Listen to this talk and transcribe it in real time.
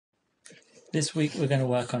This week we're going to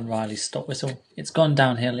work on Riley's stop whistle. It's gone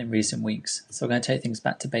downhill in recent weeks, so we're going to take things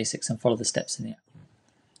back to basics and follow the steps in the app.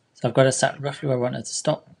 So I've got it sat roughly where I want it to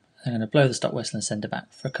stop. I'm going to blow the stop whistle and send it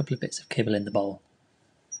back for a couple of bits of kibble in the bowl.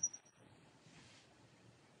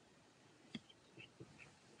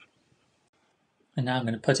 And now I'm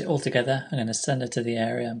going to put it all together. I'm going to send her to the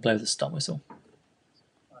area and blow the stop whistle.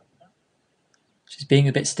 She's being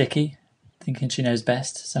a bit sticky, thinking she knows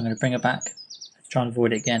best, so I'm going to bring her back. To try and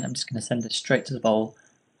avoid it again, I'm just going to send it straight to the bowl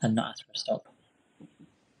and not ask for a stop.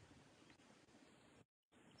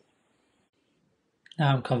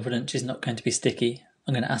 Now I'm confident she's not going to be sticky.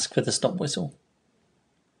 I'm going to ask for the stop whistle.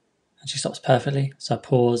 And she stops perfectly, so I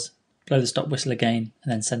pause, blow the stop whistle again,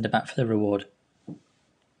 and then send her back for the reward.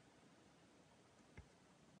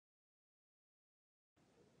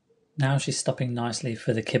 Now she's stopping nicely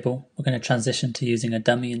for the kibble. We're going to transition to using a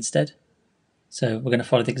dummy instead. So we're going to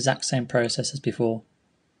follow the exact same process as before.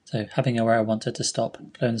 So having her where I want her to stop,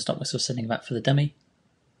 blowing the stop whistle, sending back for the dummy.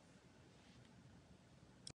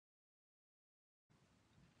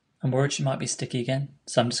 I'm worried she might be sticky again,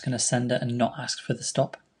 so I'm just going to send her and not ask for the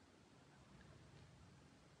stop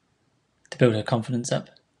to build her confidence up.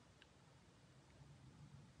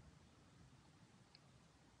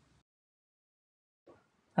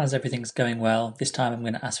 As everything's going well, this time I'm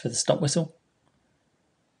going to ask for the stop whistle.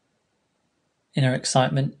 In her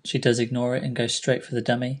excitement, she does ignore it and goes straight for the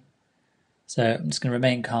dummy. So I'm just going to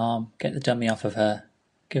remain calm, get the dummy off of her,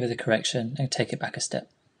 give her the correction, and take it back a step.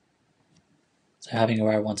 So having her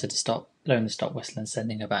where I want her to stop, blowing the stop whistle and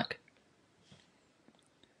sending her back,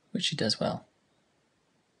 which she does well.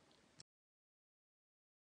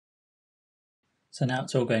 So now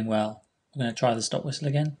it's all going well. I'm going to try the stop whistle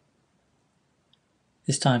again.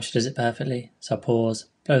 This time she does it perfectly, so I pause,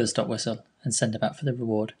 blow the stop whistle, and send her back for the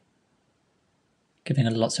reward, giving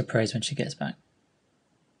her lots of praise when she gets back.